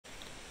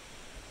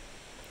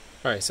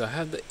Alright, so I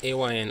have the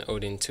AYN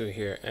Odin 2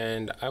 here,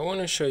 and I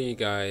want to show you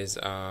guys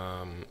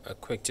a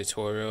quick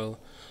tutorial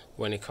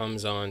when it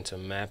comes on to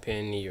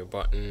mapping your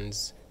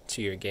buttons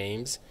to your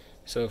games.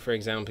 So for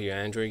example, your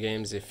Android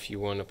games, if you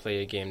want to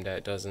play a game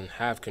that doesn't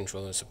have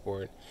controller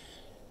support,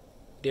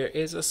 there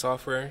is a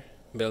software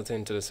built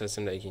into the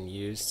system that you can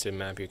use to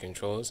map your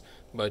controls,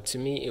 but to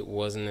me it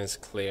wasn't as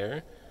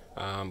clear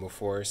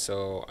before,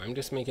 so I'm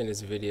just making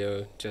this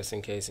video just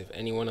in case if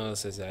anyone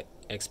else is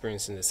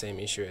experiencing the same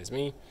issue as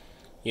me,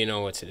 you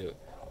know what to do.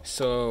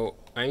 So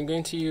I'm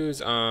going to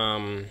use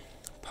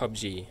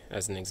PUBG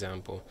as an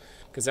example,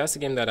 because that's the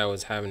game that I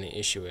was having an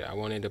issue with. I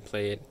wanted to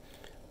play it,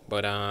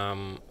 but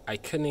I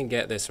couldn't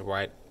get this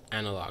right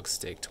analog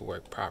stick to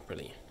work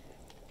properly.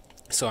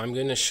 So I'm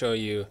going to show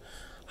you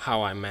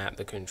how I map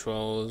the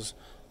controls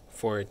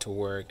for it to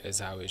work as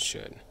how it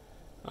should.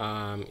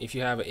 If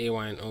you have an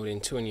AYN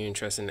Odin 2 and you're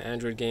interested in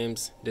Android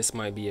games, this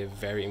might be a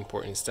very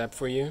important step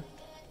for you.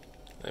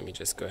 Let me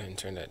just go ahead and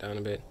turn that down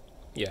a bit.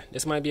 Yeah,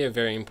 this might be a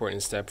very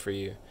important step for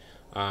you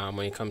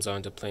when it comes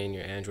on to playing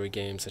your Android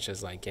games, such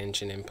as like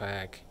Genshin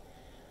Impact.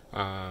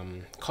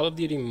 Call of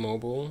Duty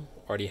Mobile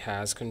already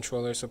has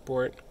controller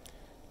support,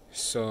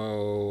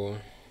 so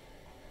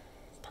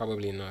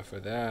probably not for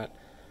that,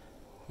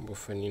 but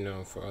for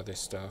for other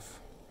stuff.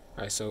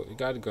 Alright, so we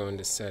got to go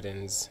into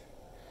settings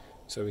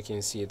so we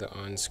can see the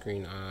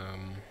on-screen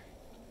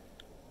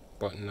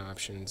button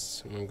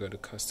options. I'm gonna go to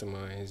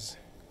customize.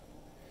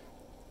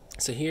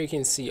 So here you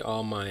can see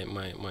all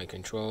my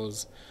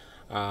controls.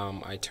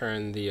 I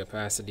turned the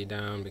opacity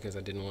down because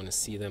I didn't want to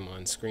see them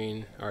on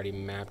screen. I already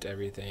mapped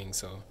everything,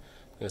 so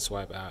I'm going to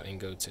swipe out and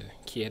go to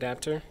key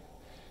adapter.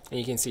 And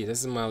you can see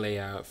this is my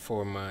layout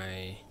for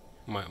my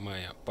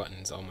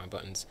buttons, all my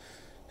buttons.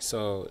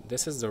 So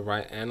this is the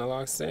right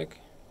analog stick.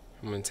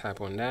 I'm going to tap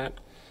on that.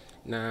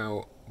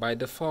 Now by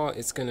default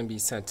it's going to be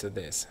set to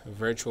this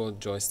virtual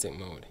joystick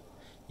mode.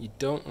 You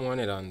don't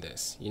want it on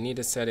this. You need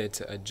to set it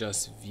to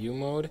adjust view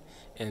mode,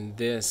 and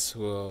this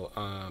will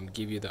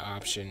give you the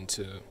option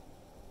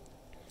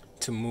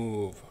to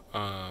move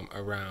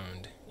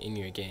around in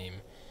your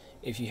game.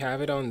 If you have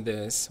it on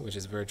this, which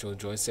is virtual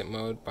joystick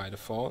mode by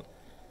default,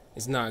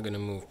 it's not going to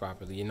move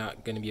properly. You're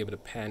not going to be able to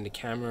pan the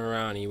camera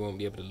around, and you won't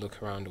be able to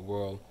look around the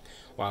world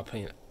while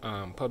playing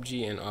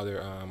PUBG and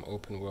other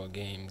open world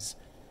games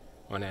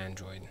on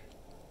Android.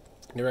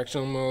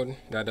 Directional mode,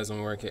 that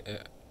doesn't work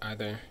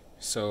either.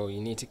 So you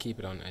need to keep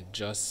it on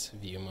adjust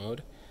view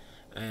mode,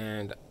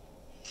 and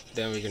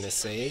then we're going to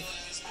save.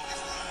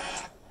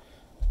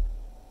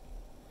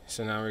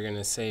 So now we're going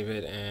to save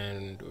it,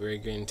 and we're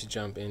going to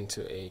jump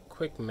into a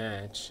quick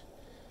match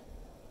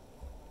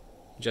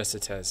just to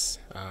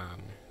test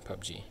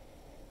PUBG.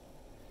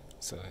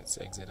 So let's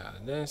exit out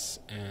of this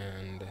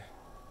and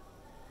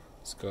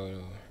let's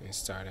go and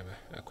start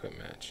a quick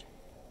match.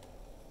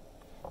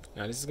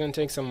 Now this is going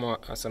to take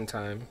some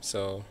time,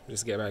 so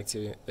just get back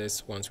to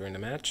this once we're in the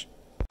match.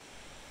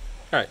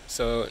 Alright,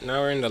 so now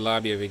we're in the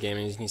lobby of the game,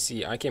 and as you can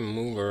see I can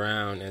move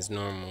around as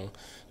normal.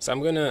 So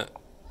I'm going to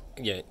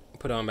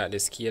put on back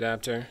this key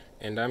adapter,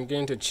 and I'm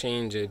going to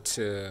change it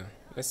to,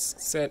 let's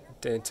set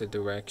it to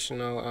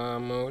directional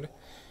mode,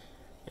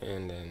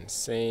 and then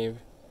save.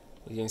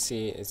 You can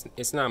see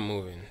it's not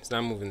moving. It's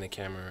not moving the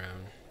camera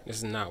around. This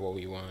is not what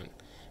we want.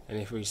 And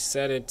if we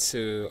set it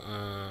to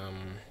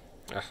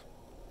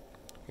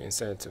we can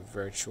set it to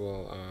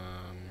virtual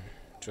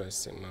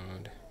joystick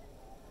mode.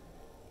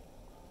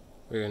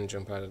 We're gonna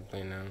jump out of the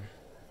plane now,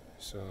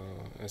 so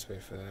let's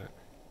wait for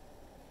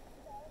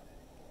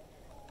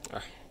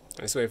that.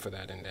 Let's wait for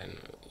that, and then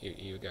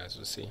you guys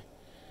will see.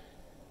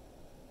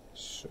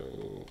 So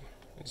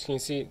as you can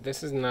see,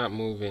 this is not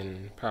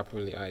moving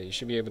properly either. You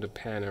should be able to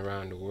pan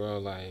around the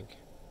world like.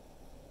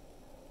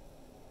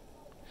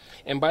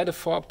 And by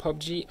default,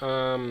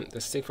 PUBG,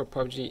 the stick for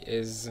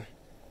PUBG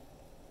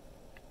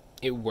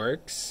it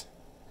works,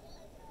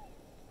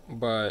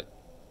 but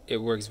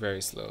it works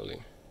very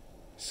slowly.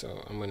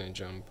 So I'm gonna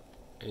jump,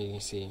 and you can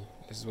see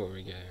this is what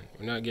we're getting.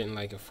 We're not getting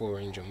like a full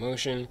range of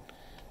motion.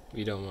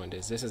 We don't want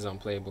this. This is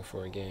unplayable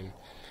for a game.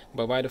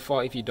 But by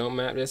default, if you don't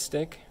map this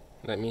stick,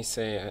 let's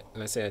say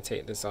I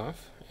take this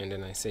off and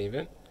then I save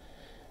it.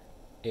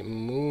 It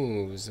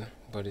moves,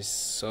 but it's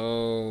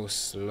so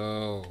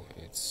slow.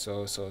 It's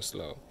so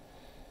slow.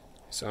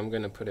 So I'm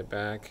gonna put it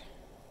back.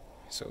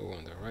 So we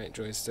want the right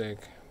joystick.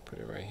 Put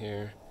it right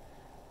here.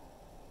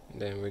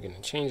 And then we're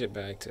gonna change it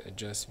back to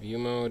adjust view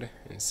mode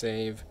and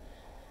save.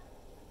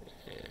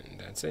 And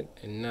that's it.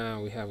 And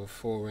now we have a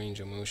full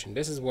range of motion.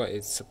 This is what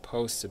it's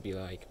supposed to be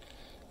like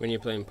when you're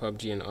playing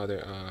PUBG and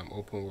other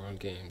open world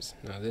games.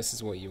 Now this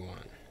is what you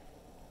want.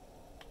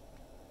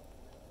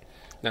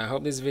 Now I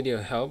hope this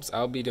video helps.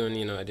 I'll be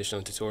doing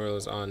additional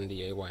tutorials on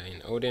the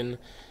AYN Odin.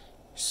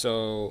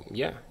 So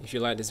yeah, if you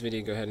like this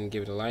video, go ahead and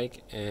give it a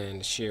like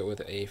and share it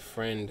with a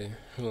friend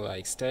who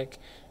likes tech.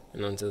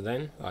 And until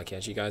then, I'll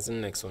catch you guys in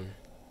the next one.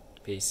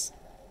 Peace.